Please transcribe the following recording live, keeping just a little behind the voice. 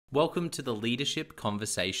Welcome to the Leadership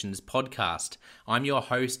Conversations podcast. I'm your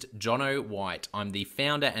host, Jono White. I'm the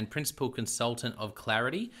founder and principal consultant of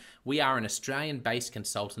Clarity. We are an Australian-based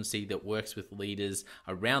consultancy that works with leaders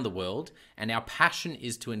around the world, and our passion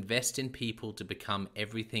is to invest in people to become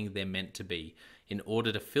everything they're meant to be in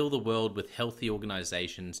order to fill the world with healthy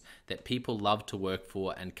organizations that people love to work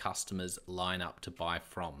for and customers line up to buy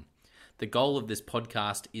from. The goal of this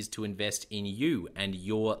podcast is to invest in you and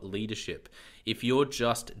your leadership. If you're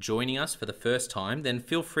just joining us for the first time, then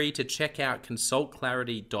feel free to check out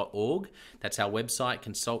consultclarity.org. That's our website,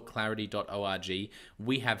 consultclarity.org.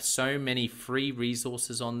 We have so many free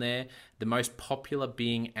resources on there, the most popular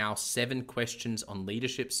being our 7 Questions on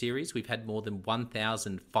Leadership series. We've had more than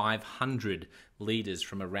 1,500 leaders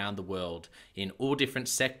from around the world in all different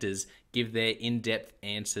sectors give their in-depth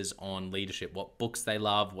answers on leadership, what books they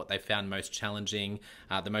love, what they found most challenging,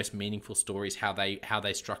 the most meaningful stories, how they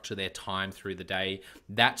structure their time through the day.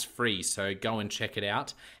 That's free, so go and check it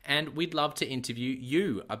out. And we'd love to interview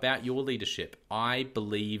you about your leadership. I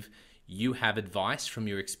believe you have advice from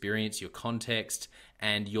your experience, your context,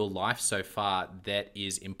 and your life so far that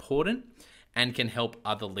is important and can help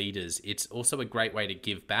other leaders. It's also a great way to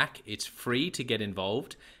give back. It's free to get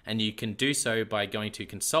involved, and you can do so by going to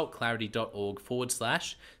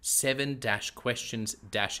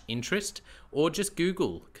consultclarity.org/7-questions-interest, or just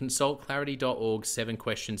Google consultclarity.org 7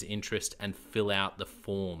 questions interest and fill out the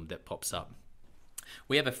form that pops up.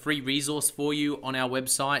 We have a free resource for you on our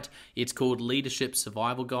website. It's called Leadership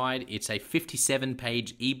Survival Guide. It's a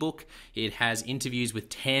 57-page ebook. It has interviews with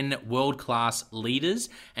 10 world-class leaders,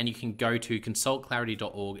 and you can go to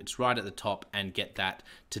consultclarity.org. It's right at the top, and get that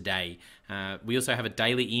today. We also have a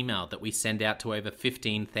daily email that we send out to over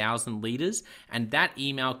 15,000 leaders, and that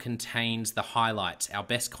email contains the highlights, our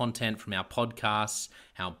best content from our podcasts,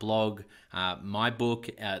 our blog, my book,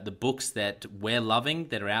 the books that we're loving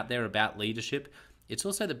that are out there about leadership. It's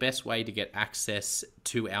also the best way to get access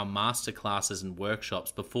to our masterclasses and workshops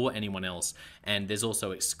before anyone else. And there's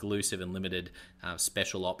also exclusive and limited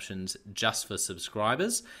special options just for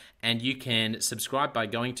subscribers. And you can subscribe by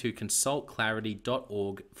going to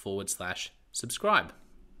consultclarity.org/subscribe.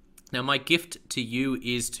 Now, my gift to you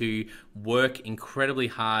is to work incredibly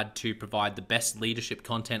hard to provide the best leadership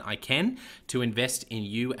content I can to invest in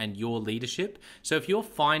you and your leadership. So if you're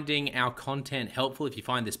finding our content helpful, if you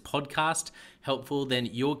find this podcast helpful, then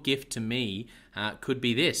your gift to me could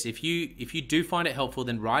be this. If you do find it helpful,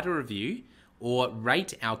 then write a review or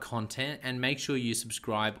rate our content and make sure you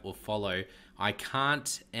subscribe or follow. I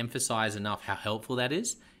can't emphasize enough how helpful that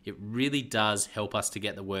is. It really does help us to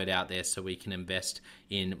get the word out there so we can invest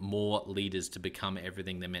in more leaders to become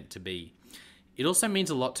everything they're meant to be. It also means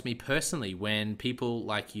a lot to me personally when people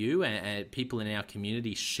like you and people in our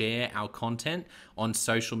community share our content on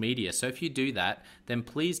social media. So if you do that, then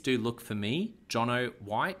please do look for me, Jono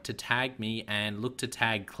White, to tag me, and look to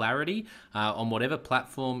tag Clarity on whatever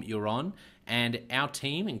platform you're on. And our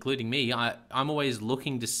team, including me, I'm always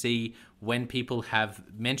looking to see when people have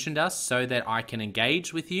mentioned us so that I can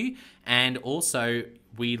engage with you. And also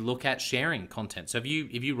we look at sharing content. So if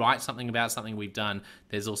you write something about something we've done,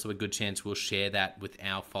 there's also a good chance we'll share that with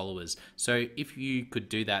our followers. So if you could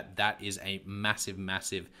do that, that is a massive,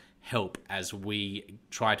 massive help as we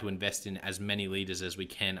try to invest in as many leaders as we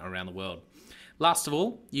can around the world. Last of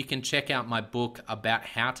all, you can check out my book about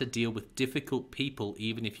how to deal with difficult people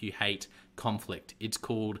even if you hate conflict. It's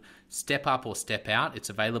called Step Up or Step Out. It's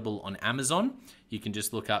available on Amazon. You can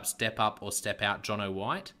just look up Step Up or Step Out Jono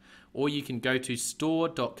White, or you can go to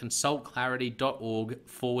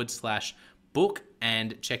store.consultclarity.org/book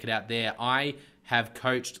and check it out there. I have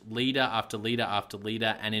coached leader after leader after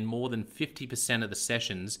leader, and in more than 50% of the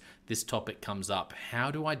sessions, this topic comes up. How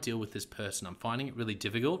do I deal with this person? I'm finding it really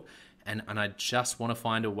difficult, and I just want to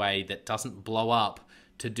find a way that doesn't blow up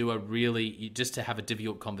to do just to have a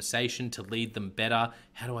difficult conversation, to lead them better.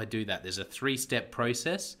 How do I do that? There's a 3-step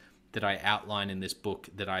process that I outline in this book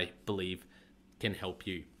that I believe can help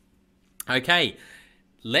you. Okay,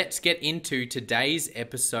 let's get into today's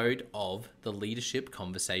episode of the Leadership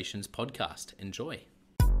Conversations podcast. Enjoy.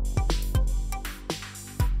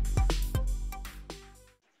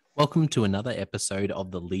 Welcome to another episode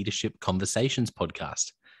of the Leadership Conversations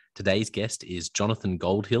podcast. Today's guest is Jonathan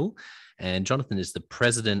Goldhill, and Jonathan is the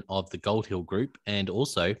president of the Goldhill Group, and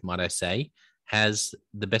also, might I say, has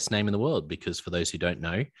the best name in the world, because for those who don't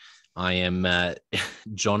know, I am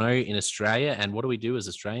Jono in Australia, and what do we do as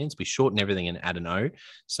Australians? We shorten everything and add an O,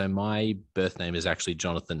 so my birth name is actually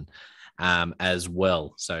Jonathan as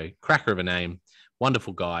well. So cracker of a name,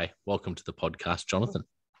 wonderful guy. Welcome to the podcast, Jonathan.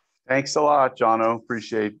 Thanks a lot, Jono.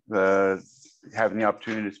 Appreciate having the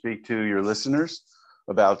opportunity to speak to your listeners.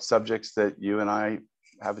 about subjects that you and I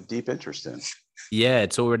have a deep interest in. Yeah,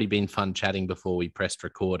 it's already been fun chatting before we pressed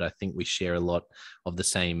record. I think we share a lot of the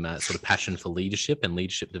same sort of passion for leadership and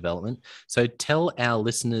leadership development. So tell our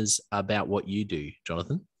listeners about what you do,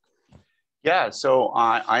 Jonathan. Yeah, so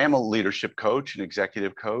I am a leadership coach, an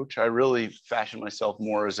executive coach. I really fashion myself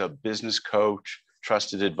more as a business coach,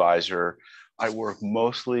 trusted advisor. I work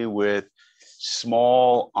mostly with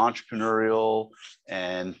small entrepreneurial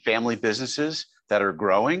and family businesses that are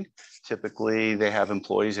growing. Typically, they have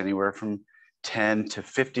employees anywhere from 10 to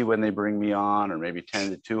 50 when they bring me on, or maybe 10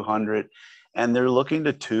 to 200. And they're looking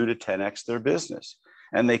to 2 to 10x their business.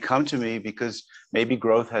 And they come to me because maybe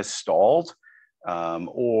growth has stalled,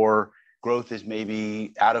 or growth is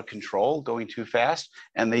maybe out of control, going too fast,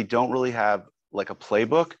 and they don't really have like a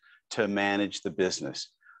playbook to manage the business.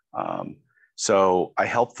 So I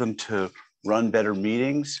help them to run better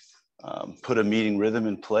meetings, put a meeting rhythm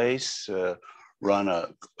in place, run a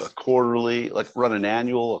quarterly, like run an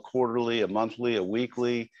annual, a quarterly, a monthly, a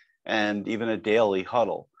weekly, and even a daily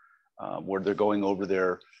huddle, where they're going over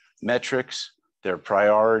their metrics, their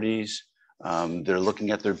priorities. They're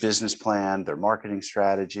looking at their business plan, their marketing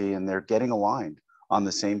strategy, and they're getting aligned on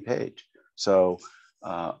the same page. So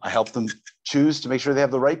I help them choose to make sure they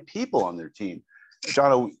have the right people on their team.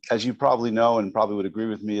 John, as you probably know and probably would agree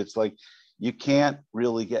with me, it's like you can't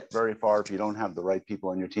really get very far if you don't have the right people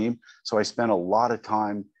on your team. So I spend a lot of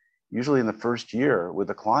time, usually in the first year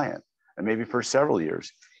with a client, and maybe for several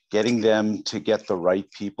years, getting them to get the right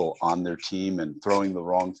people on their team and throwing the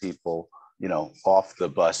wrong people, off the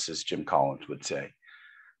bus, as Jim Collins would say.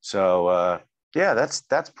 So yeah,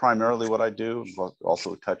 that's primarily what I do.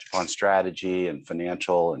 Also touch upon strategy and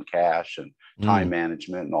financial and cash and time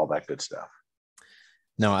management and all that good stuff.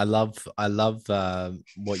 No, I love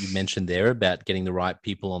what you mentioned there about getting the right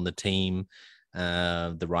people on the team,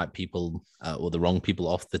 the right people or the wrong people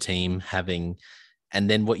off the team, and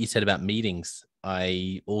then what you said about meetings.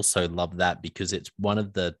 I also love that because it's one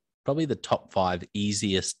of the probably the top 5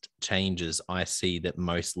 easiest changes I see that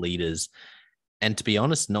most leaders, and to be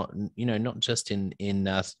honest, not just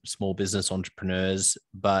in small business entrepreneurs,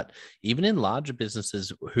 but even in larger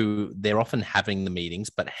businesses, who they're often having the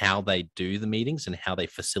meetings, but how they do the meetings and how they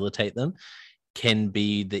facilitate them can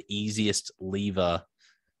be the easiest lever,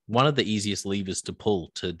 one of the easiest levers to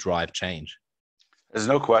pull to drive change. There's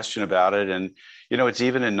no question about it. And, it's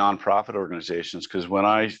even in nonprofit organizations, because when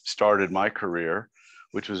I started my career,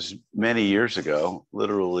 which was many years ago,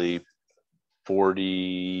 literally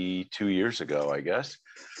 42 years ago, I guess,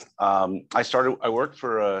 I worked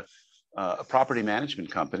for a property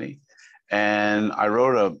management company, and I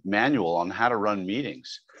wrote a manual on how to run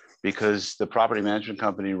meetings, because the property management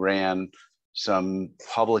company ran some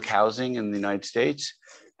public housing in the United States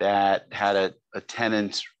that had a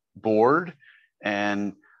tenants board,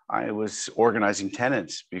 and I was organizing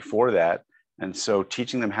tenants before that. And so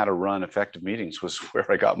teaching them how to run effective meetings was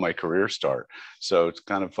where I got my career start. So it's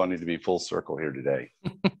kind of funny to be full circle here today.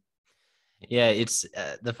 Yeah, it's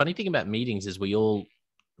the funny thing about meetings is we've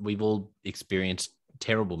all experienced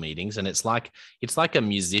terrible meetings, and it's like a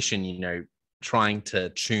musician, trying to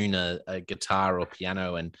tune a guitar or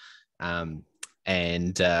piano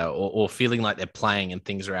or feeling like they're playing and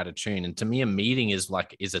things are out of tune. And to me, a meeting is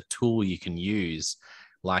a tool you can use,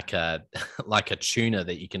 like a tuner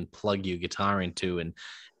that you can plug your guitar into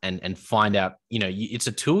and find out. It's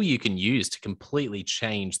a tool you can use to completely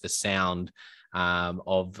change the sound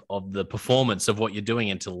of the performance of what you're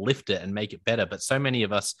doing and to lift it and make it better. But so many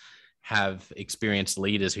of us have experienced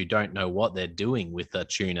leaders who don't know what they're doing with a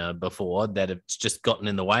tuner before, that it's just gotten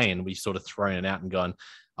in the way, and we've sort of thrown it out and gone,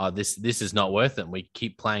 oh, this is not worth it. And we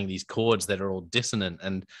keep playing these chords that are all dissonant.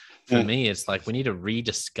 And for me, it's like we need to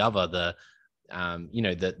rediscover the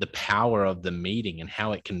power of the meeting and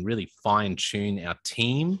how it can really fine tune our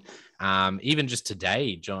team. Even just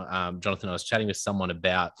today, Jonathan, I was chatting with someone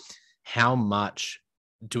about how much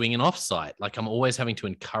doing an offsite, like I'm always having to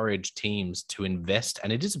encourage teams to invest,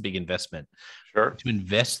 and it is a big investment. Sure. To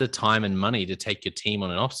invest the time and money to take your team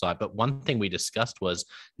on an offsite. But one thing we discussed was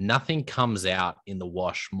nothing comes out in the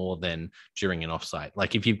wash more than during an offsite.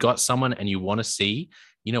 Like if you've got someone and you want to see,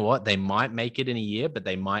 what, they might make it in a year, but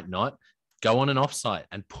they might not. Go on an offsite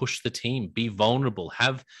and push the team, be vulnerable,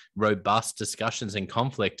 have robust discussions and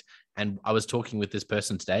conflict. And I was talking with this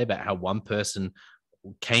person today about how one person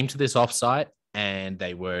came to this offsite and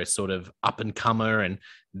they were sort of up and comer. And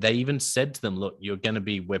they even said to them, look,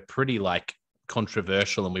 we're pretty like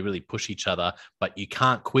controversial and we really push each other, but you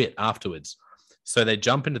can't quit afterwards. So they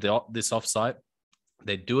jump into this offsite,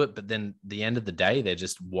 they do it, but then the end of the day, they're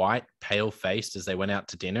just white, pale faced as they went out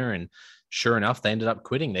to dinner. And sure enough, they ended up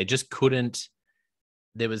quitting. They just couldn't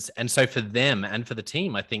there was, and so for them and for the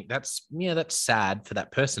team, I think that's sad for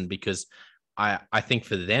that person, because I think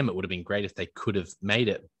for them it would have been great if they could have made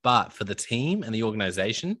it, but for the team and the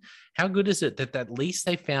organization, how good is it that at least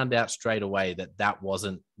they found out straight away that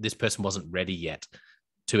this person wasn't ready yet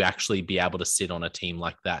to actually be able to sit on a team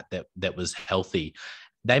like that was healthy.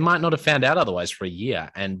 They might not have found out otherwise for a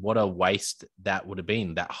year, and what a waste that would have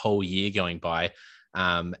been, that whole year going by.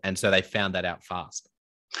 And so they found that out fast.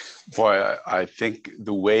 Boy, I think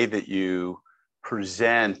the way that you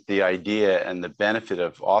present the idea and the benefit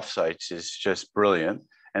of offsites is just brilliant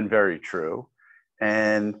and very true.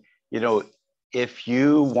 And, you know, if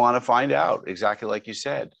you want to find out exactly like you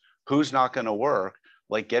said, who's not going to work,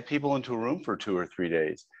 like get people into a room for 2 or 3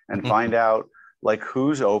 days and find out like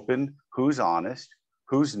who's open, who's honest,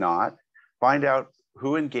 who's not, find out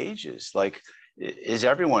who engages. Like, is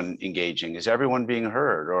everyone engaging? Is everyone being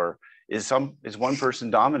heard? Or is one person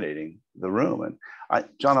dominating the room? And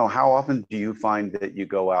Jono, how often do you find that you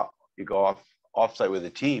go offsite with a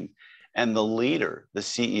team and the leader, the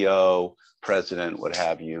CEO, president, what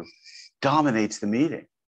have you, dominates the meeting?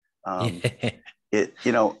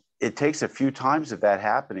 It takes a few times of that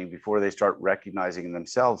happening before they start recognizing in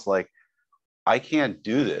themselves, like, I can't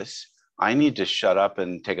do this. I need to shut up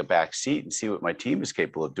and take a back seat and see what my team is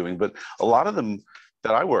capable of doing. But a lot of them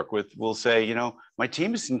that I work with will say, my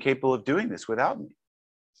team is incapable of doing this without me.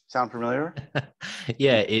 Sound familiar?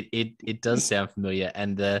 Yeah, it does sound familiar.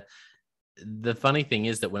 And the funny thing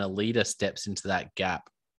is that when a leader steps into that gap,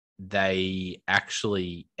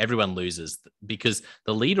 everyone loses, because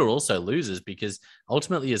the leader also loses, because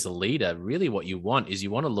ultimately as a leader, really what you want is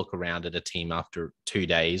you want to look around at a team after 2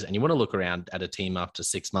 days, and you want to look around at a team after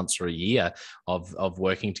 6 months or a year of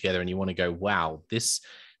working together, and you want to go, wow, this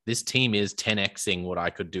team is 10xing what I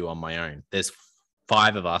could do on my own. There's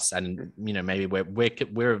 5 of us, and maybe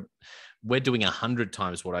we're doing 100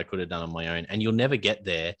 times what I could have done on my own, and you'll never get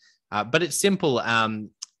there. But it's simple.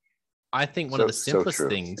 I think one of the simplest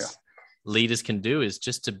things leaders can do is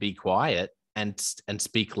just to be quiet and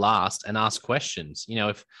speak last and ask questions.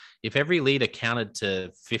 If every leader counted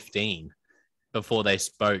to 15 before they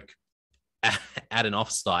spoke at an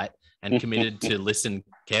offsite and committed to listen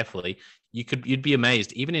carefully, you'd be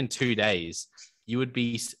amazed. Even in 2 days, you would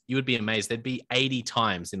be amazed. There'd be 80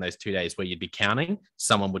 times in those 2 days where you'd be counting,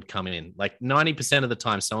 someone would come in. Like 90% of the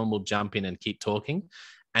time, someone will jump in and keep talking.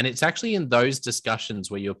 And it's actually in those discussions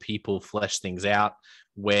where your people flesh things out,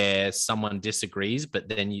 where someone disagrees, but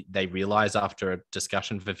then they realize after a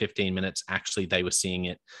discussion for 15 minutes, actually they were seeing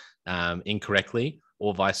it incorrectly,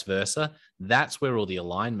 or vice versa. That's where all the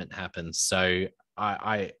alignment happens. So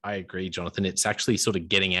I agree, Jonathan. It's actually sort of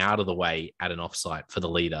getting out of the way at an offsite for the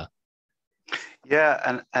leader.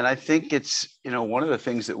 Yeah, and I think it's, one of the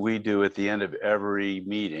things that we do at the end of every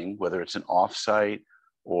meeting, whether it's an offsite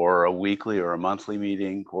or a weekly or a monthly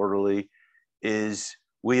meeting, quarterly, is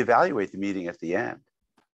we evaluate the meeting at the end.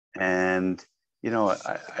 And,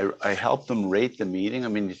 I help them rate the meeting. I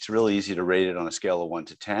mean, it's really easy to rate it on a scale of 1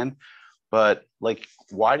 to 10, but like,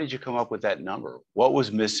 why did you come up with that number? What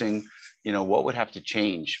was missing? What would have to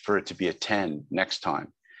change for it to be a 10 next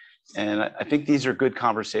time? And I think these are good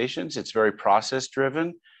conversations. It's very process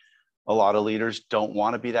driven. A lot of leaders don't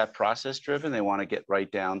want to be that process driven. They want to get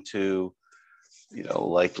right down to,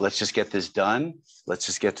 like, let's just get this done. Let's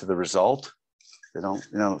just get to the result. They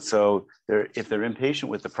don't, so if they're impatient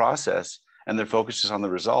with the process and their focus is on the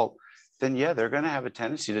result, then yeah, they're going to have a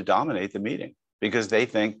tendency to dominate the meeting because they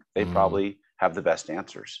think they probably have the best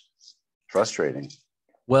answers. Frustrating.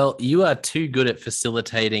 Well, you are too good at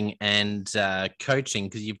facilitating and coaching,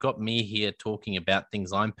 because you've got me here talking about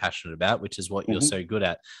things I'm passionate about, which is what you're so good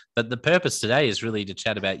at. But the purpose today is really to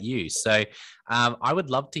chat about you. So I would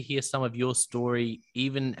love to hear some of your story,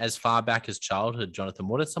 even as far back as childhood, Jonathan.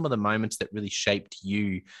 What are some of the moments that really shaped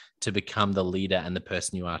you to become the leader and the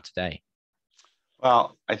person you are today?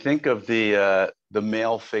 Well, I think of the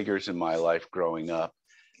male figures in my life growing up.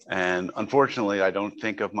 And unfortunately, I don't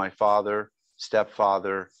think of my father,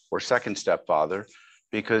 stepfather, or second stepfather,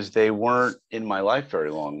 because they weren't in my life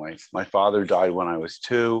very long. My father died when I was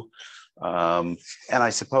 2. And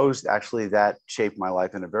I suppose actually that shaped my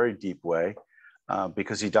life in a very deep way,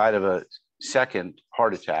 because he died of a second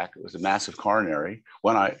heart attack. It was a massive coronary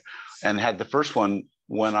and had the first one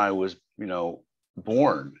when I was,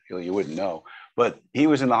 born. You wouldn't know, but he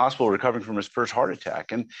was in the hospital recovering from his first heart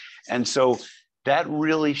attack. And so that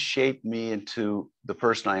really shaped me into the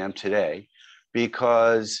person I am today,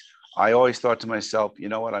 because I always thought to myself, you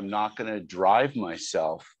know what, I'm not going to drive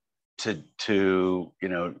myself to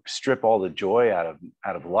strip all the joy out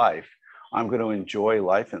of life. I'm going to enjoy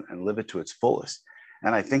life and live it to its fullest.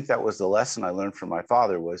 And I think that was the lesson I learned from my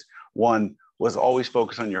father was, one, was always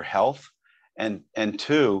focus on your health. And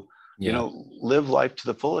two, Yeah. live life to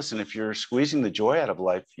the fullest. And if you're squeezing the joy out of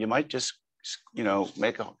life, you might just,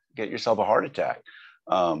 get yourself a heart attack.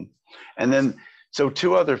 And then, so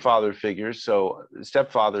two other father figures. So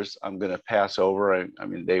stepfathers, I'm going to pass over. I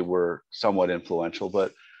mean, they were somewhat influential,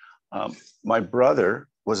 but my brother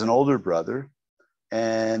was an older brother,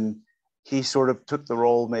 and he sort of took the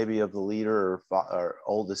role maybe of the leader or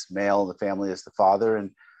oldest male in the family as the father.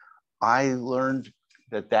 And I learned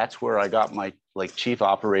that that's where I got my like chief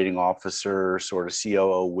operating officer, sort of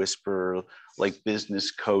COO whisper, like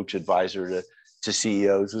business coach advisor to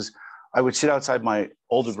CEOs. Was I would sit outside my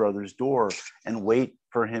older brother's door and wait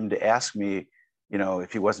for him to ask me,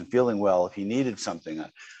 if he wasn't feeling well, if he needed something.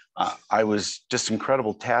 I was just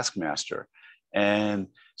incredible taskmaster. And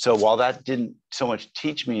so while that didn't so much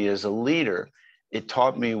teach me as a leader, it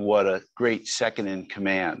taught me what a great second in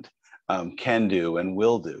command can do and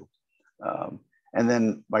will do. And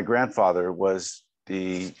then my grandfather was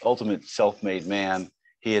the ultimate self-made man.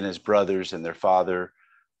 He and his brothers and their father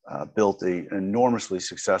built an enormously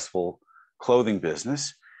successful clothing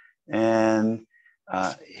business. And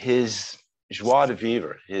his joie de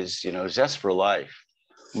vivre, his zest for life,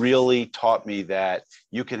 really taught me that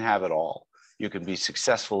you can have it all. You can be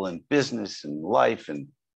successful in business and life and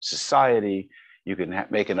society. You can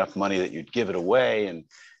make enough money that you'd give it away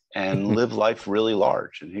and live life really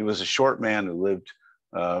large. And he was a short man who lived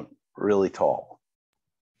really tall.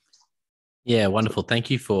 Yeah, wonderful. Thank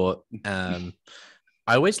you for.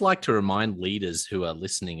 I always like to remind leaders who are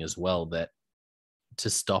listening as well that to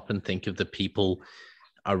stop and think of the people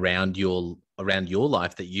around your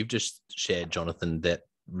life that you've just shared, Jonathan, that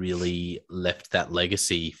really left that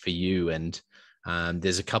legacy for you. And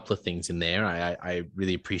there's a couple of things in there. I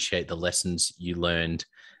really appreciate the lessons you learned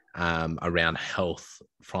around health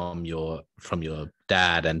from your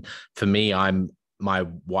dad. And for me, my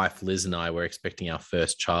wife Liz and I were expecting our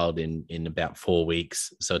first child in about 4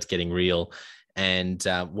 weeks, so it's getting real. And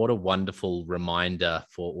what a wonderful reminder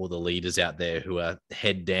for all the leaders out there who are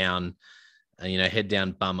head down,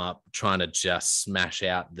 bum up, trying to just smash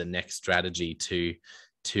out the next strategy to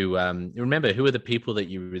remember who are the people that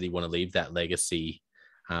you really want to leave that legacy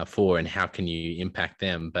for, and how can you impact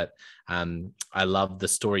them. But I love the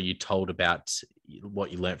story you told about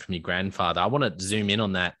what you learned from your grandfather. I want to zoom in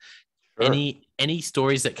on that. Sure. Any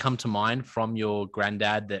stories that come to mind from your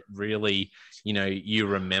granddad that really, you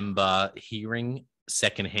remember hearing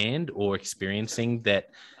secondhand or experiencing that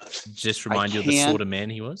just remind you of the sort of man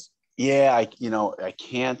he was? Yeah, I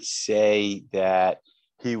can't say that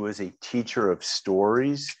he was a teacher of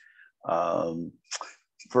stories.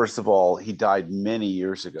 First of all, he died many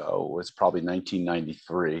years ago. It was probably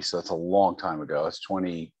 1993, so that's a long time ago. It's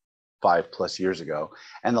 25 plus years ago.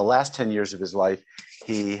 And the last 10 years of his life,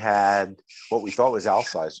 he had what we thought was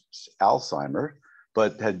Alzheimer's,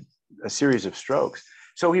 but had a series of strokes.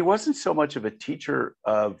 So he wasn't so much of a teacher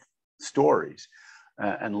of stories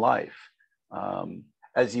and life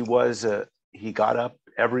as he was. He got up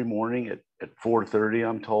every morning at 4:30,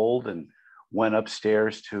 I'm told, and went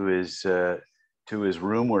upstairs to his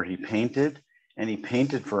room where he painted, and he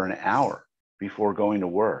painted for an hour before going to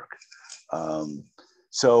work.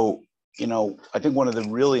 So, I think one of the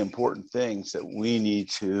really important things that we need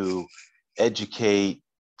to educate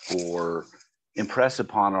or impress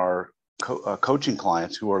upon our coaching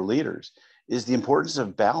clients who are leaders is the importance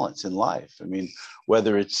of balance in life. I mean,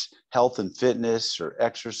 whether it's health and fitness or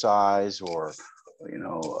exercise or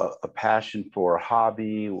a passion for a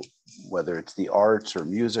hobby, whether it's the arts or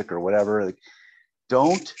music or whatever,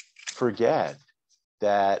 don't forget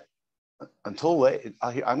that until late,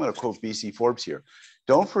 I'm going to quote BC Forbes here,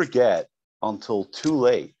 don't forget until too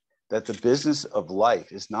late that the business of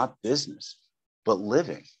life is not business, but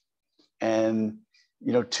living. And,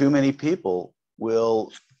 too many people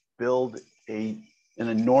will build an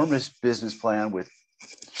enormous business plan with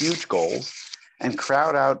huge goals and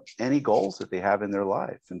crowd out any goals that they have in their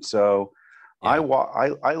life. And so yeah.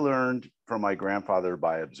 I learned from my grandfather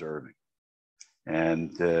by observing,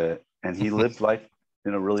 and he lived life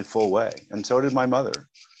in a really full way. And so did my mother,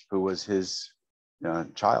 who was his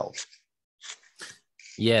child.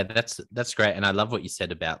 Yeah, that's great. And I love what you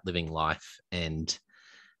said about living life and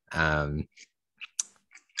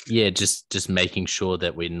just making sure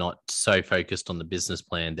that we're not so focused on the business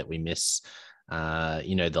plan that we miss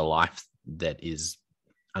the life that is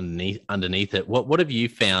underneath it. What have you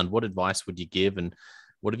found? What advice would you give, and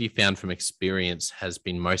what have you found from experience has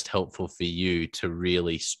been most helpful for you to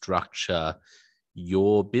really structure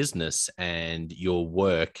your business and your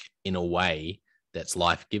work in a way that's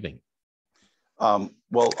life-giving?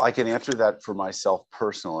 Well, I can answer that for myself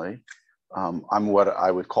personally. I'm what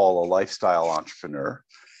I would call a lifestyle entrepreneur,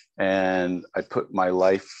 and I put my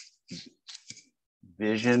life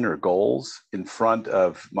vision or goals in front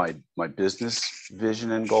of my business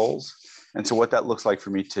vision and goals. And so what that looks like for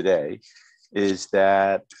me today is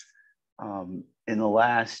that in the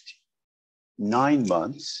last 9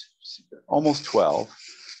 months, almost 12,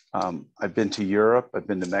 I've been to Europe. I've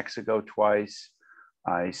been to Mexico twice.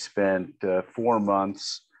 I spent 4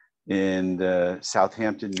 months in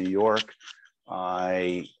Southampton, New York.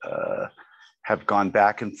 I have gone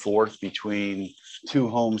back and forth between two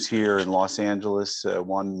homes here in Los Angeles,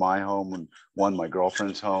 one my home and one my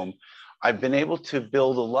girlfriend's home. I've been able to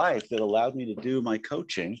build a life that allowed me to do my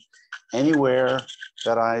coaching anywhere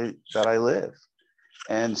that I live.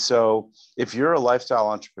 And so if you're a lifestyle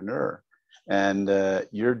entrepreneur and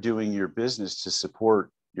you're doing your business to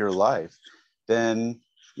support your life, then,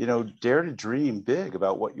 you know, dare to dream big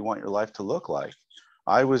about what you want your life to look like.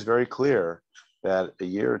 I was very clear that a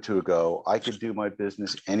year or two ago, I could do my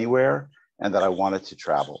business anywhere and that I wanted to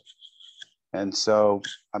travel. And so,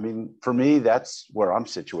 I mean, for me, that's where I'm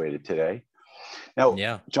situated today. Now,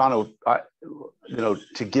 Yeah. John,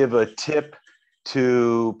 to give a tip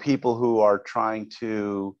to people who are trying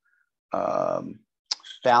to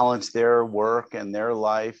balance their work and their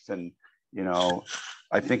life, and, you know,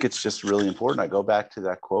 I think it's just really important. I go back to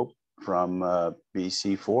that quote from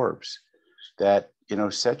BC Forbes that, you know,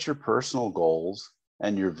 set your personal goals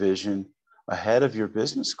and your vision ahead of your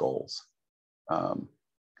business goals.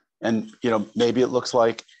 And, you know, maybe it looks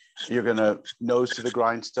like you're going to nose to the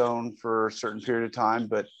grindstone for a certain period of time,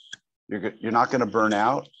 but you're not going to burn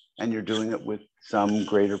out, and you're doing it with some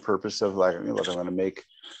greater purpose of like, look, I'm going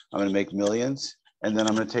to make millions, and then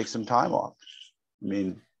I'm going to take some time off. I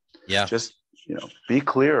mean, Yeah. just, you know, be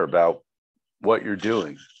clear about what you're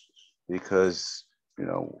doing, because, you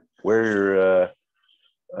know, where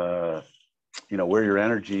your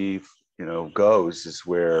energy, you know, goes is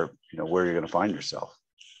where you're going to find yourself.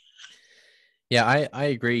 Yeah, I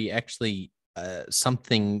agree. Actually,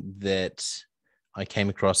 something that I came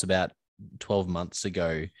across about 12 months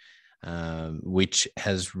ago, which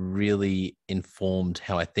has really informed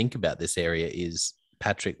how I think about this area, is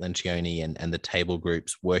Patrick Lencioni and the Table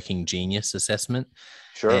Group's Working Genius Assessment.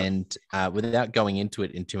 Sure. And without going into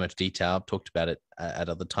it in too much detail, I've talked about it at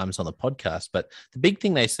other times on the podcast, but the big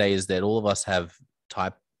thing they say is that all of us have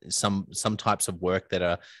some types of work that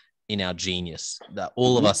are in our genius. That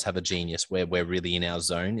all of us have a genius where we're really in our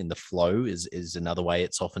zone, in the flow is another way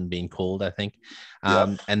it's often been called, I think.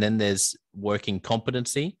 And then there's working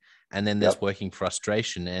competency, and then there's working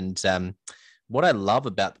frustration. And what I love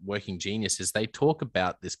about Working Genius is they talk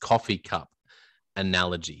about this coffee cup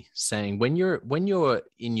analogy, saying when you're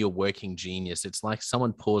in your working genius, it's like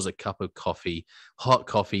someone pours a cup of coffee, hot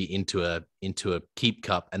coffee, into a keep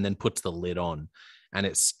cup and then puts the lid on, and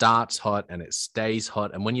it starts hot and it stays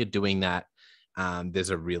hot. And when you're doing that, there's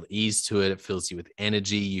a real ease to it. It fills you with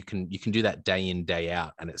energy. You can do that day in, day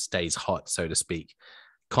out, and it stays hot, so to speak.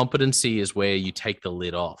 Competency is where you take the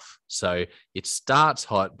lid off. So it starts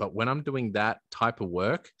hot, but when I'm doing that type of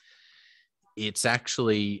work, it's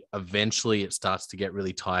actually eventually it starts to get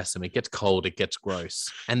really tiresome. It gets cold, it gets gross.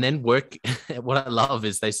 And then what I love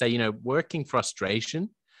is they say, you know, working frustration.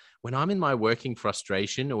 When I'm in my working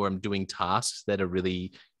frustration or I'm doing tasks that are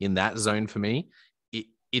really in that zone for me,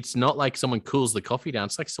 it's not like someone cools the coffee down.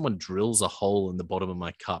 It's like someone drills a hole in the bottom of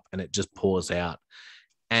my cup and it just pours out.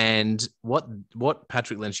 And what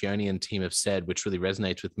Patrick Lencioni and team have said, which really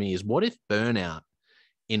resonates with me, is what if burnout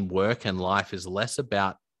in work and life is less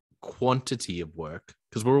about quantity of work?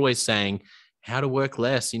 Because we're always saying how to work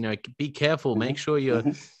less, you know, be careful, make sure you're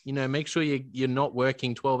not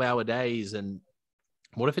working 12-hour days. And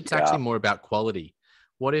what if it's actually more about quality?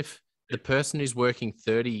 What if the person who's working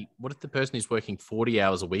 40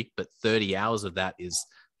 hours a week, but 30 hours of that is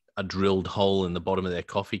a drilled hole in the bottom of their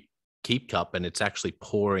coffee keep cup, and it's actually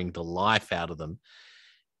pouring the life out of them,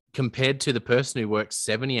 compared to the person who works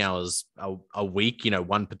 70 hours a week, you know,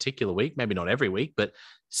 one particular week, maybe not every week, but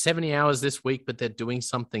 70 hours this week, but they're doing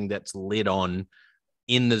something that's lit on,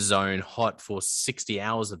 in the zone, hot for 60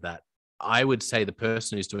 hours of that. I would say the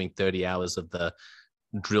person who's doing 30 hours of the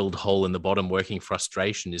drilled hole in the bottom working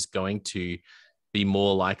frustration is going to be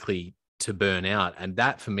more likely to burn out. And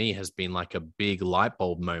that for me has been like a big light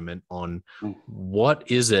bulb moment on what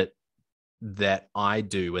is it that I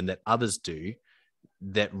do and that others do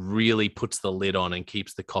that really puts the lid on and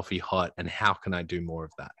keeps the coffee hot, and how can I do more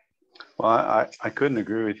of that? Well, I couldn't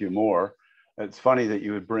agree with you more. It's funny that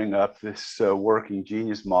you would bring up this working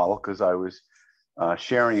genius model, because I was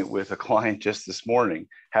sharing it with a client just this morning,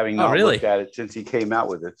 having Oh, not looked really? at it since he came out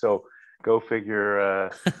with it. So go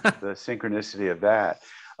figure the synchronicity of that.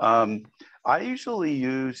 Um, I usually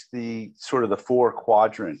use the sort of the 4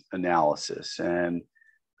 quadrant analysis, and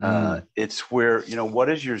Mm, it's where, what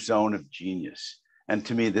is your zone of genius? And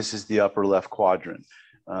to me, this is the upper left quadrant,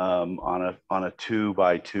 on a 2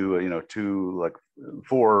 by 2, two, like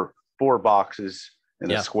four boxes in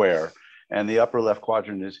a yeah. square. And the upper left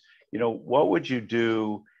quadrant is, what would you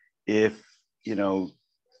do if, you know,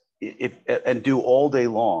 if and do all day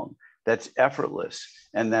long? That's effortless,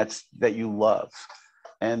 and that you love.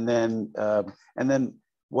 And then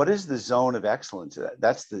what is the zone of excellence?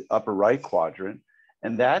 That's the upper right quadrant,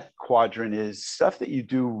 and that quadrant is stuff that you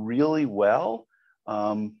do really well.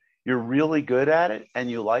 You're really good at it and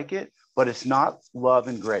you like it, but it's not love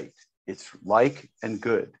and great. It's like and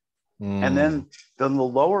good. And Mm, then the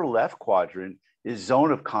lower left quadrant is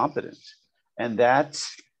zone of competence, and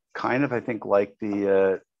that's kind of, I think, like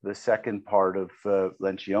the second part of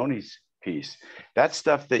Lencioni's piece. That's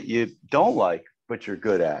stuff that you don't like but you're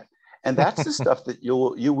good at, and that's the stuff that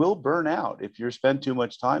you will burn out if you spend too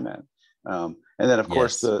much time at. And then, of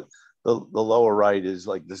course, yes. the lower right is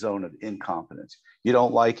like the zone of incompetence. You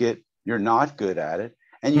don't like it, you're not good at it,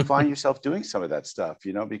 and you find yourself doing some of that stuff,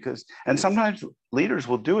 because, and sometimes leaders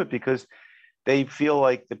will do it because they feel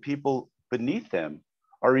like the people beneath them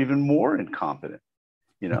are even more incompetent,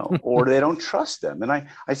 or they don't trust them. And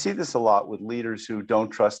I see this a lot with leaders who don't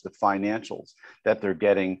trust the financials that they're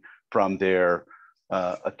getting from their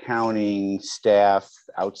accounting staff,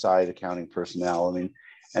 outside accounting personnel. I mean,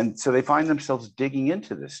 and so they find themselves digging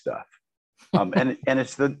into this stuff. And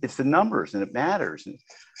it's the numbers, and it matters. And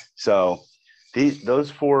so those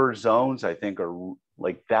 4 zones, I think, are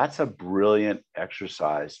like, that's a brilliant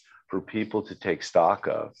exercise for people to take stock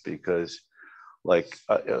of, because, like,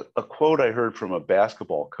 a quote I heard from a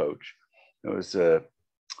basketball coach. It was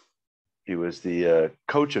he was the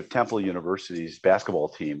coach of Temple University's basketball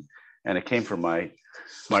team, and it came from my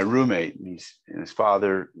roommate. And his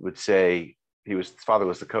father would say, his father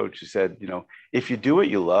was the coach. He said, if you do what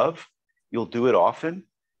you love, you'll do it often.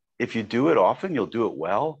 If you do it often, you'll do it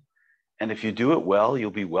well. And if you do it well,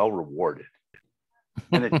 you'll be well rewarded.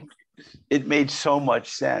 And it made so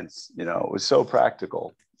much sense. It was so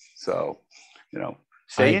practical. So, you know, I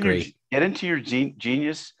stay agree. get into your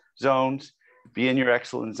genius zones, be in your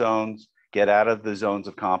excellent zones, get out of the zones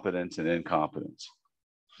of competence and incompetence.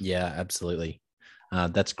 Yeah, absolutely.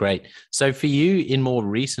 That's great. So for you in more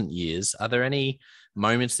recent years, are there any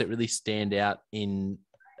moments that really stand out in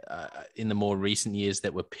the more recent years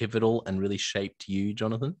that were pivotal and really shaped you,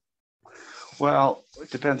 Jonathan? Well, it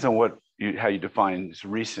depends on how you define as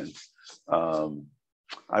recent. Um,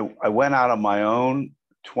 I went out on my own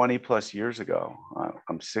 20 plus years ago.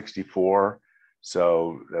 I'm 64,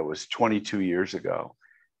 so that was 22 years ago.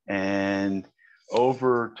 And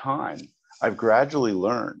over time, I've gradually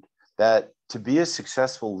learned that to be a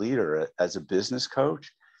successful leader as a business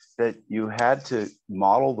coach, that you had to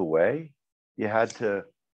model the way, you had to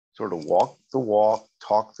sort of walk the walk,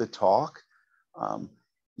 talk the talk. Um,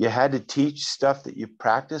 you had to teach stuff that you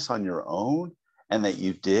practice on your own and that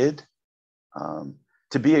you did. Um,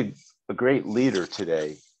 to be a great leader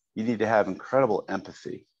today, you need to have incredible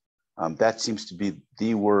empathy. That seems to be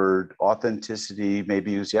the word. Authenticity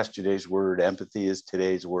maybe was yesterday's word. Empathy is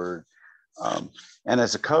today's word. And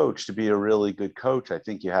as a coach, to be a really good coach, I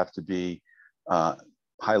think you have to be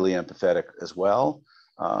highly empathetic as well,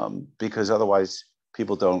 because otherwise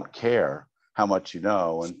people don't care how much you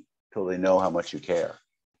know until they know how much you care.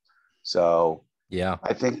 So Yeah.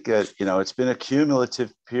 I think that, it's been a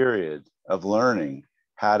cumulative period of learning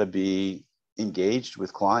how to be engaged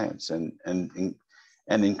with clients, and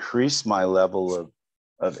increase my level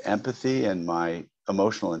of empathy and my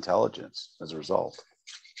emotional intelligence as a result.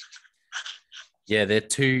 Yeah, they're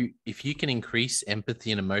two. If you can increase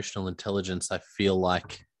empathy and emotional intelligence, I feel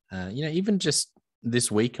like, even just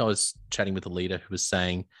this week, I was chatting with a leader who was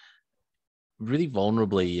saying really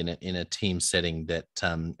vulnerably in a team setting that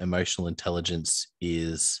emotional intelligence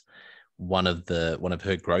is one of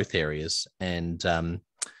her growth areas. And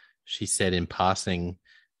she said in passing,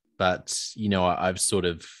 but I've sort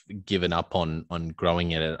of given up on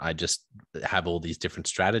growing in it. I just have all these different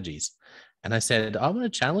strategies. And I said, I want to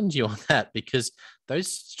challenge you on that, because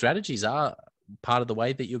those strategies are part of the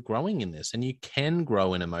way that you're growing in this, and you can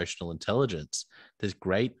grow in emotional intelligence. There's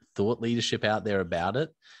great thought leadership out there about it.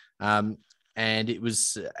 Um,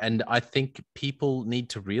 and I think people need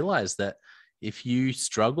to realize that if you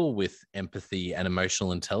struggle with empathy and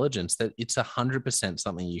emotional intelligence, that it's 100%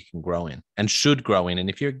 something you can grow in and should grow in. And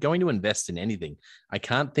if you're going to invest in anything, I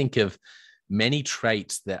can't think of many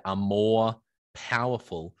traits that are more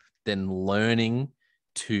powerful than learning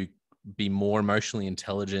to be more emotionally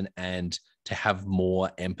intelligent and to have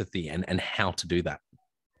more empathy and how to do that.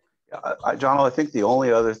 John, I think the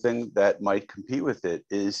only other thing that might compete with it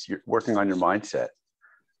is you're working on your mindset.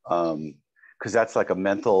 Because that's like a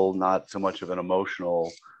mental, not so much of an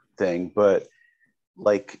emotional thing. But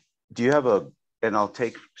like, do you have and I'll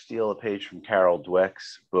steal a page from Carol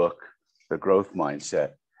Dweck's book, The Growth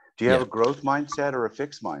Mindset. Do you have a growth mindset or a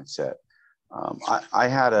fixed mindset? I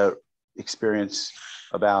had a experience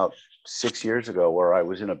about 6 years ago where I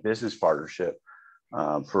was in a business partnership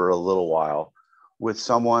for a little while with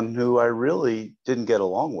someone who I really didn't get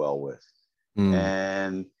along well with.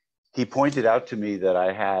 And he pointed out to me that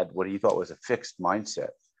I had what he thought was a fixed mindset.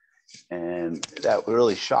 And that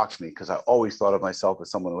really shocked me because I always thought of myself as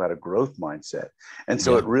someone who had a growth mindset. And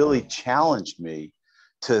so it really challenged me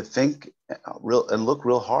to think and look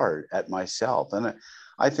real hard at myself. And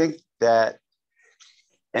I think that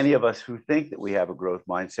any of us who think that we have a growth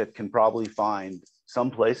mindset can probably find some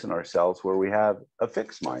place in ourselves where we have a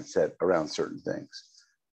fixed mindset around certain things.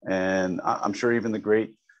 And I'm sure even the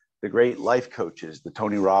great life coaches, the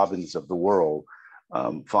Tony Robbins of the world,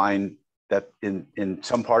 find that in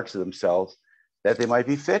some parts of themselves that they might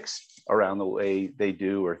be fixed around the way they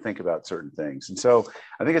do or think about certain things. And so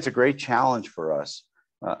I think it's a great challenge for us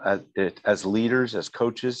as leaders, as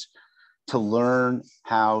coaches, to learn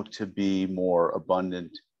how to be more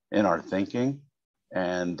abundant in our thinking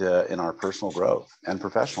and in our personal growth and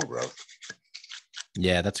professional growth.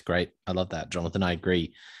 Yeah, that's great. I love that, Jonathan. I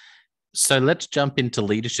agree. So let's jump into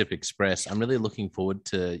Leadership Express. I'm really looking forward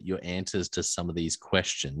to your answers to some of these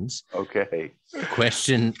questions. Okay.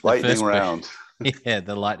 Lightning round. Yeah,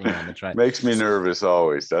 the lightning round. That's right. Makes me nervous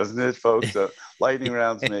always, doesn't it, folks? Lightning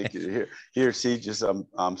rounds make you here. See, just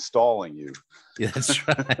I'm stalling you. Yeah, that's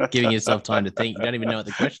right. Giving yourself time to think. You don't even know what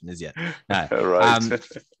the question is yet. No. Right.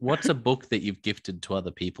 What's a book that you've gifted to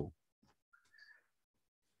other people?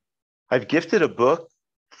 I've gifted a book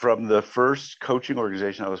from the first coaching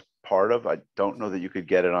organization I was part of. I don't know that you could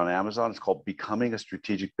get it on Amazon. It's called Becoming a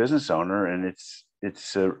Strategic Business Owner, and it's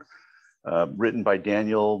written by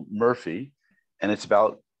Daniel Murphy, and it's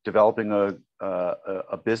about developing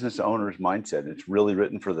a business owner's mindset. It's really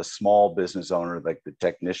written for the small business owner, like the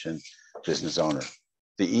technician business owner,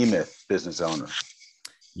 the E-Myth business owner.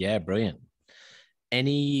 Yeah, brilliant.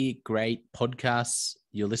 Any great podcasts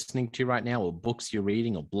you're listening to right now, or books you're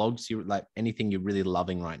reading, or blogs like anything you're really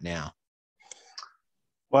loving right now?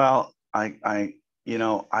 Well, I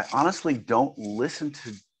honestly don't listen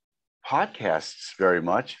to podcasts very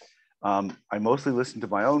much. I mostly listen to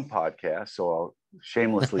my own podcast, so I'll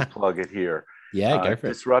shamelessly plug it here. Yeah, go for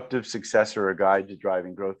it. Disruptive Success, or A Guide to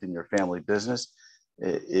Driving Growth in Your Family Business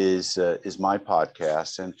is my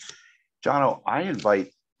podcast. And Jono, I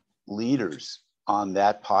invite leaders on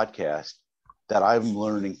that podcast that I'm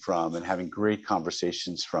learning from and having great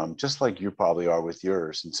conversations from, just like you probably are with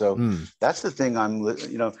yours. And so that's the thing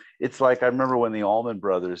it's like, I remember when the Allman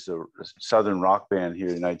Brothers, a Southern rock band here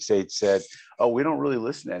in the United States, said, "Oh, we don't really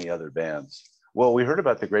listen to any other bands." Well, we heard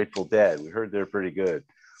about the Grateful Dead. We heard they're pretty good,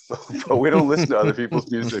 but we don't listen to other people's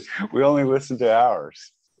music. We only listen to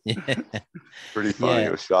ours. Yeah. Pretty funny. Yeah.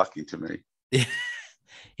 It was shocking to me. Yeah.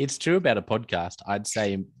 It's true about a podcast. I'd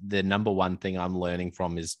say the number one thing I'm learning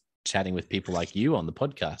from is chatting with people like you on the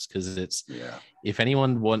podcast, because if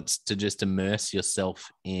anyone wants to just immerse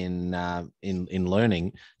yourself in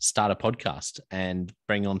learning, start a podcast and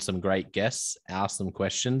bring on some great guests, ask them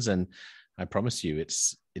questions, and I promise you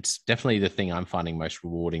it's definitely the thing I'm finding most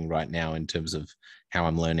rewarding right now in terms of how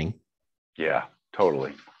I'm learning. Yeah,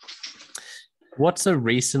 totally. What's a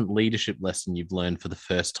recent leadership lesson you've learned for the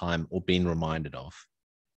first time or been reminded of?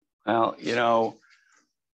 Well,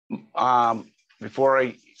 before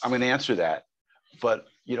I'm going to answer that, but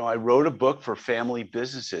I wrote a book for family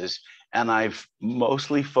businesses, and I've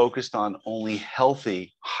mostly focused on only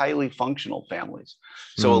healthy, highly functional families.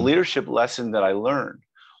 So a leadership lesson that I learned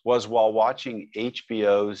was while watching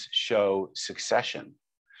HBO's show Succession,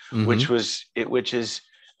 which is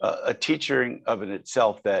a teaching of in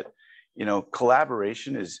itself that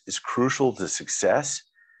collaboration is crucial to success.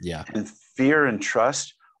 Yeah, and fear and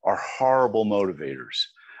trust are horrible motivators.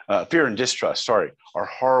 Fear and distrust, are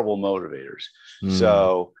horrible motivators.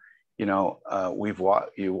 So,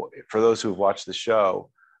 for those who've watched the show,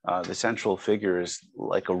 the central figure is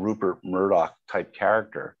like a Rupert Murdoch type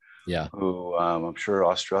character. Yeah, who I'm sure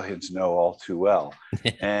Australians know all too well.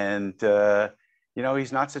 And,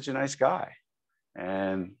 he's not such a nice guy.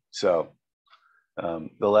 And so the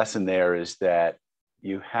lesson there is that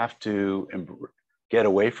you have to get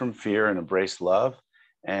away from fear and embrace love,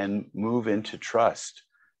 and move into trust.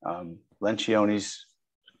 Lencioni's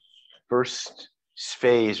first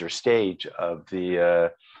phase or stage of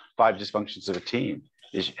the 5 dysfunctions of a team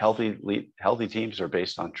is healthy teams are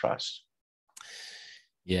based on trust.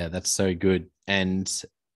 Yeah, that's so good. And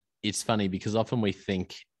it's funny because often we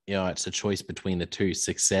think, it's a choice between the two,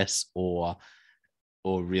 success or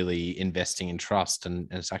really investing in trust. And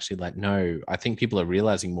it's actually like, no, I think people are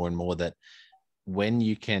realizing more and more that when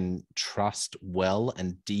you can trust well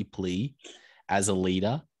and deeply as a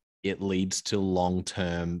leader, it leads to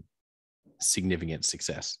long-term significant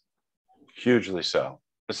success. Hugely so,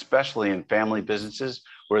 especially in family businesses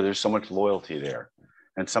where there's so much loyalty there.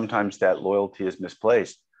 And sometimes that loyalty is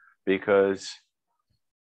misplaced because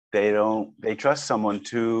they trust someone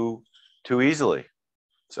too easily.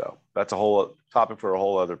 So that's a whole topic for a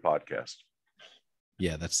whole other podcast.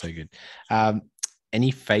 Yeah, that's so good.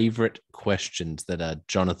 Any favorite questions that are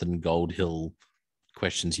Jonathan Goldhill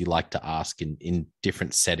questions you like to ask in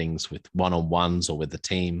different settings with one-on-ones or with the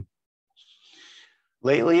team?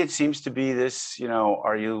 Lately, it seems to be this,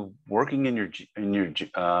 are you working in your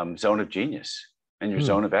zone of genius and your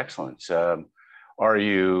zone of excellence? Are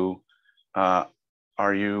you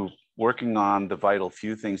working on the vital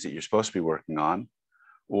few things that you're supposed to be working on?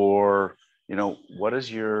 Or, what's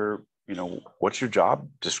your job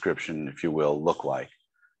description, if you will, look like?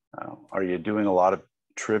 Are you doing a lot of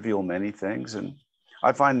trivial many things? And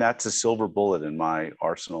I find that's a silver bullet in my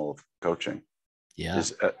arsenal of coaching. Yeah.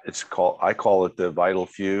 I call it the vital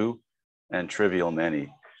few and trivial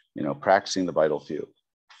many, practicing the vital few.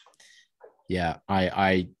 Yeah,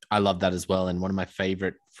 I love that as well. And one of my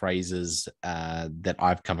favorite phrases that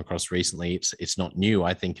I've come across recently, it's not new.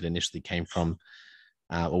 I think it initially came from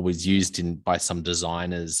or was used by some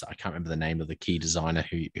designers. I can't remember the name of the key designer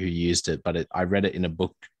who used it, but I read it in a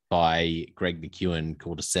book by Greg McEwen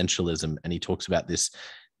called Essentialism, and he talks about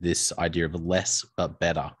this idea of less but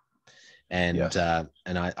better. And yes.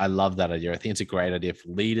 And I love that idea. I think it's a great idea for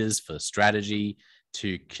leaders, for strategy,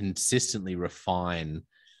 to consistently refine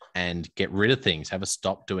and get rid of things. Have a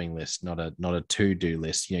stop doing list, not a to-do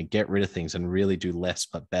list. Get rid of things and really do less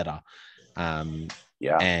but better.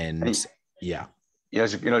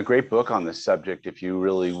 There's a great book on this subject if you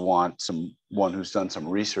really want someone who's done some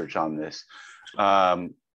research on this.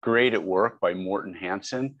 Great at Work by Morton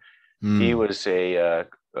Hansen. He was a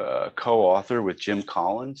co-author with Jim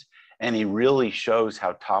Collins, and he really shows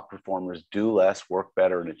how top performers do less, work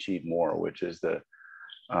better, and achieve more, which is the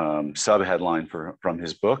sub-headline from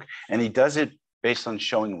his book. And he does it based on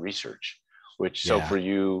showing research, so for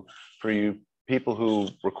you people who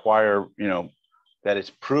require, that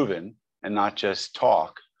it's proven and not just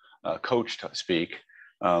talk, coach speak,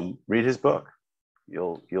 read his book.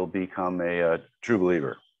 You'll become a true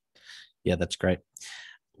believer. Yeah, that's great.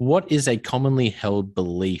 What is a commonly held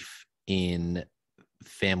belief in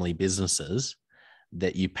family businesses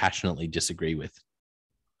that you passionately disagree with?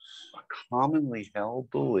 A commonly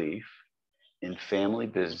held belief in family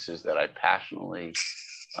businesses that I passionately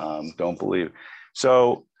don't believe.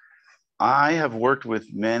 So I have worked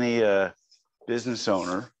with many business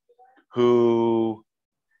owner who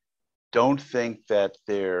don't think that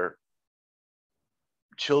their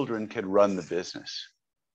children can run the business.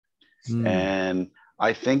 And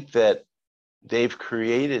I think that they've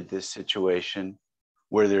created this situation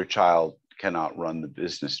where their child cannot run the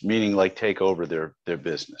business, meaning like take over their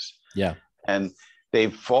business. Yeah. And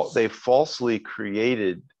they've falsely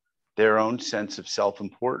created their own sense of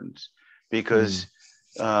self-importance because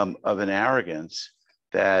of an arrogance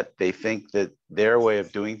that they think that their way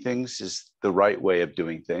of doing things is the right way of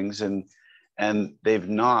doing things. And they've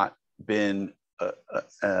not been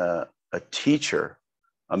a teacher,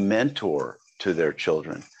 a mentor to their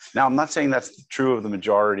children. Now, I'm not saying that's true of the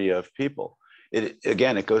majority of people.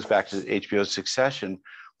 It goes back to HBO's Succession,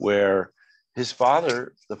 where the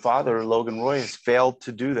father, Logan Roy, has failed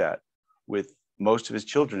to do that with most of his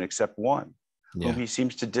children except one, whom he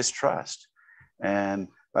seems to distrust. And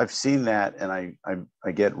I've seen that, and I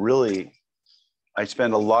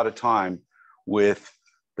spend a lot of time with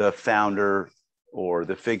the founder or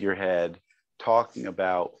the figurehead talking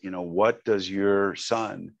about, what does your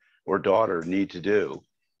son or daughter need to do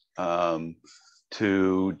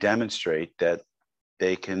to demonstrate that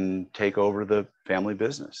they can take over the family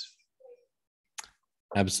business.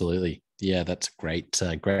 Absolutely. Yeah, that's great.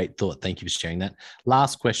 Great thought. Thank you for sharing that.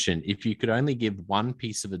 Last question. If you could only give one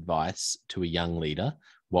piece of advice to a young leader,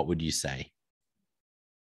 what would you say?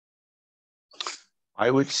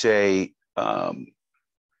 I would say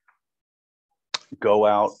go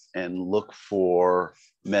out and look for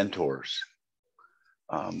mentors.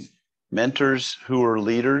 Mentors who are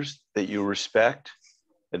leaders that you respect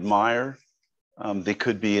admire. They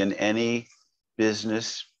could be in any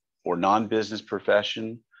business or non-business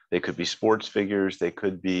profession. They could be sports figures. They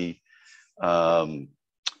could be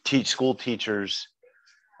school teachers.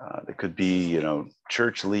 They could be,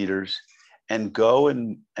 church leaders, and go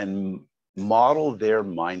and model their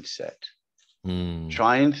mindset.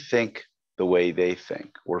 Try and think the way they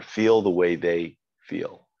think or feel the way they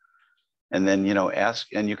feel. And then,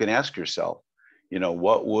 you can ask yourself,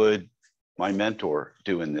 what would my mentor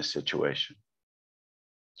do in this situation?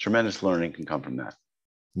 Tremendous learning can come from that.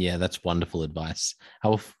 Yeah, that's wonderful advice.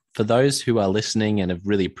 For those who are listening and have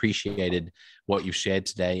really appreciated what you've shared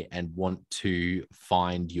today and want to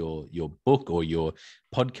find your book or your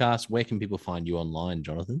podcast, where can people find you online,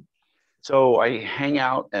 Jonathan? So I hang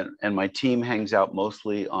out and my team hangs out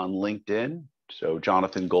mostly on LinkedIn. So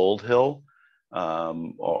Jonathan Goldhill,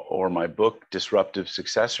 or my book, Disruptive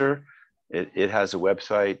Successor. It has a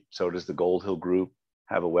website. So does the Goldhill Group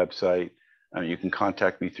have a website. You can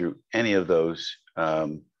contact me through any of those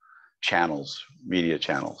channels, media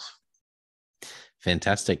channels.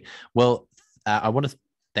 Fantastic. Well, I want to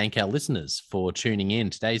thank our listeners for tuning in.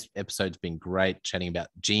 Today's episode's been great, chatting about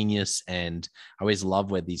genius, and I always love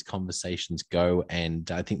where these conversations go. And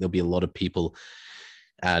I think there'll be a lot of people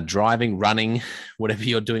driving, running, whatever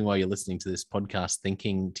you're doing while you're listening to this podcast,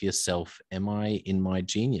 thinking to yourself, am I in my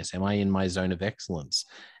genius? Am I in my zone of excellence?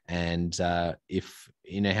 And if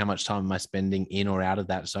how much time am I spending in or out of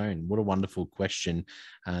that zone? What a wonderful question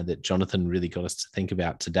that Jonathan really got us to think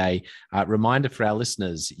about today. Reminder for our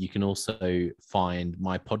listeners, you can also find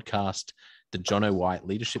my podcast, the Jono White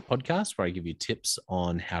Leadership Podcast, where I give you tips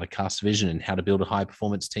on how to cast vision and how to build a high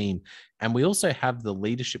performance team. And we also have the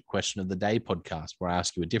Leadership Question of the Day podcast, where I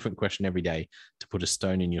ask you a different question every day to put a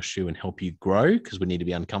stone in your shoe and help you grow, because we need to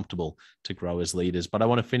be uncomfortable to grow as leaders. But I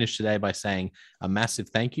want to finish today by saying a massive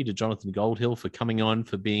thank you to Jonathan Goldhill for coming on,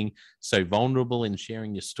 for being so vulnerable in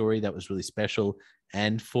sharing your story. That was really special.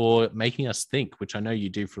 And for making us think, which I know you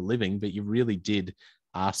do for a living, but you really did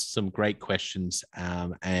ask some great questions.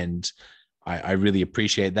 And I really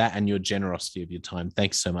appreciate that and your generosity of your time.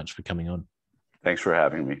 Thanks so much for coming on. Thanks for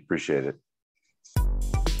having me. Appreciate it.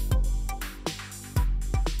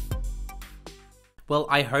 Well,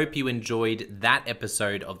 I hope you enjoyed that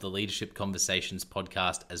episode of the Leadership Conversations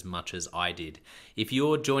podcast as much as I did. If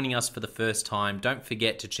you're joining us for the first time, don't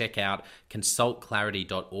forget to check out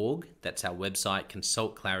consultclarity.org. That's our website,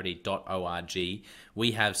 consultclarity.org.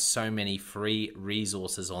 We have so many free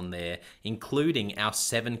resources on there, including our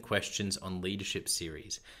 7 Questions on Leadership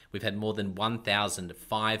series. We've had more than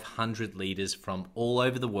 1,500 leaders from all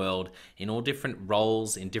over the world in all different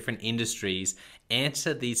roles, in different industries,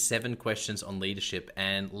 answer these 7 questions on leadership,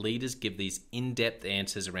 and leaders give these in-depth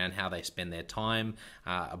answers around how they spend their time,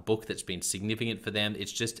 a book that's been significant for them.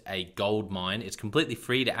 It's just a gold mine. It's completely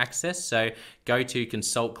free to access, so go to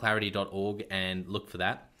consultclarity.org and look for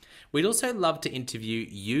that. We'd also love to interview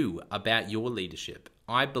you about your leadership.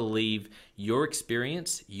 I believe your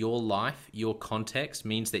experience, your life, your context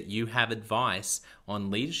means that you have advice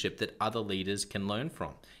on leadership that other leaders can learn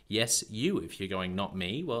from. Yes, you, if you're going, not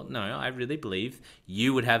me. Well, no, I really believe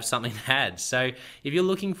you would have something to add. So if you're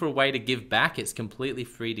looking for a way to give back, it's completely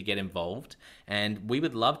free to get involved. And we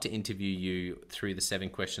would love to interview you through the 7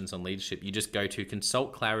 Questions on Leadership. You just go to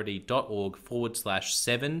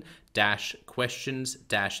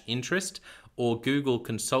consultclarity.org/7-questions-interest, or Google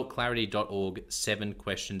consultclarity.org 7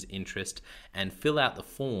 questions interest and fill out the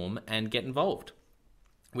form and get involved.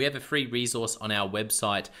 We have a free resource on our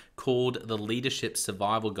website called the Leadership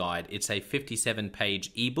Survival Guide. It's a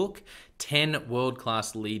 57-page ebook, 10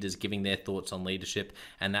 world-class leaders giving their thoughts on leadership,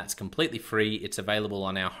 and that's completely free. It's available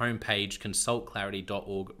on our homepage,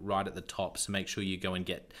 consultclarity.org, right at the top, so make sure you go and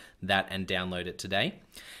get that and download it today.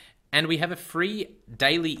 And we have a free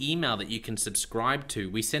daily email that you can subscribe to.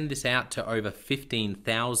 We send this out to over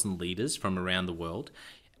 15,000 leaders from around the world.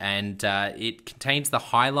 And it contains the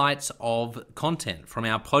highlights of content from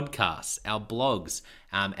our podcasts, our blogs,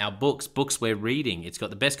 our books we're reading. It's got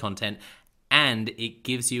the best content, and it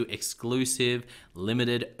gives you exclusive,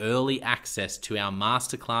 limited, early access to our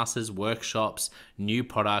masterclasses, workshops, new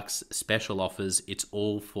products, special offers. It's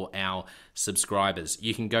all for our subscribers.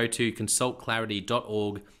 You can go to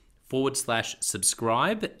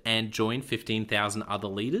consultclarity.org/subscribe and join 15,000 other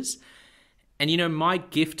leaders. And my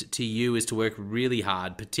gift to you is to work really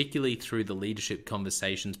hard, particularly through the Leadership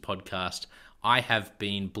Conversations podcast. I have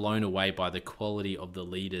been blown away by the quality of the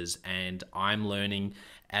leaders, and I'm learning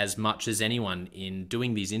as much as anyone in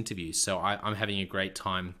doing these interviews. So I'm having a great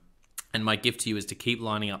time And my gift to you is to keep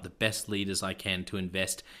lining up the best leaders I can to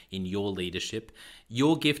invest in your leadership.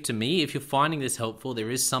 Your gift to me, if you're finding this helpful,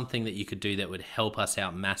 there is something that you could do that would help us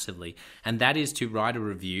out massively. And that is to write a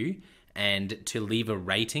review and to leave a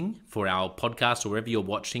rating for our podcast or wherever you're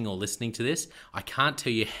watching or listening to this. I can't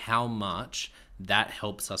tell you how much that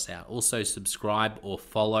helps us out. Also, subscribe or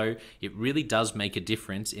follow. It really does make a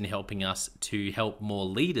difference in helping us to help more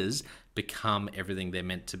leaders become everything they're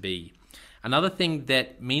meant to be. Another thing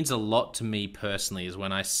that means a lot to me personally is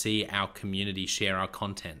when I see our community share our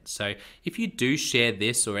content. So if you do share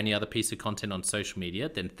this or any other piece of content on social media,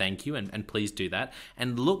 then thank you, and please do that.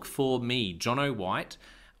 And look for me, Jono White,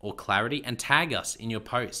 or Clarity, and tag us in your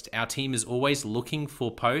post. Our team is always looking for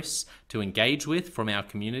posts to engage with from our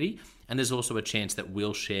community, and there's also a chance that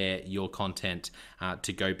we'll share your content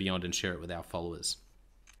to go beyond and share it with our followers.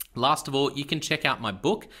 Last of all, you can check out my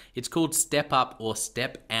book. It's called Step Up or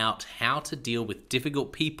Step Out: How to Deal with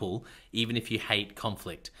Difficult People Even If You Hate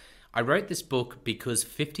Conflict. I wrote this book because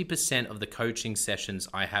 50% of the coaching sessions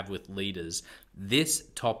I have with leaders, this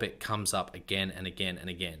topic comes up again and again and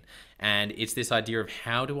again. And it's this idea of,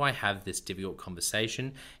 how do I have this difficult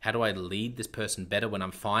conversation? How do I lead this person better when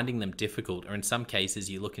I'm finding them difficult? Or in some cases,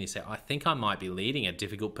 you look and you say, I think I might be leading a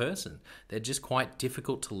difficult person. They're just quite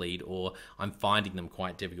difficult to lead, or I'm finding them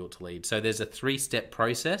quite difficult to lead. So there's a 3-step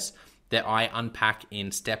process that I unpack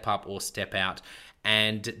in Step Up or Step Out.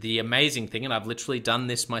 And the amazing thing, and I've literally done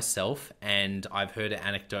this myself, and I've heard it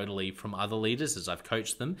anecdotally from other leaders as I've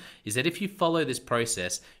coached them, is that if you follow this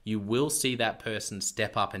process, you will see that person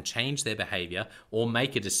step up and change their behavior or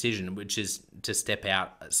make a decision, which is to step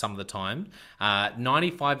out some of the time.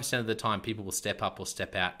 95% of the time, people will step up or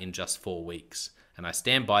step out in just 4 weeks. And I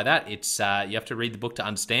stand by that. It's you have to read the book to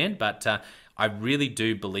understand, but I really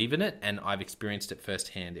do believe in it, and I've experienced it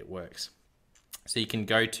firsthand. It works. So you can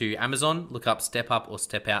go to Amazon, look up Step Up or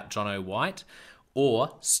Step Out Jono White,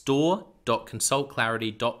 or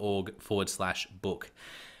store.consultclarity.org/book.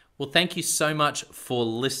 Well, thank you so much for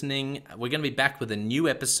listening. We're going to be back with a new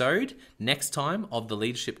episode next time of the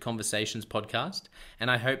Leadership Conversations podcast. And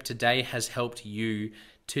I hope today has helped you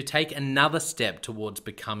to take another step towards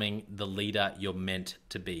becoming the leader you're meant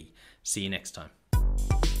to be. See you next time.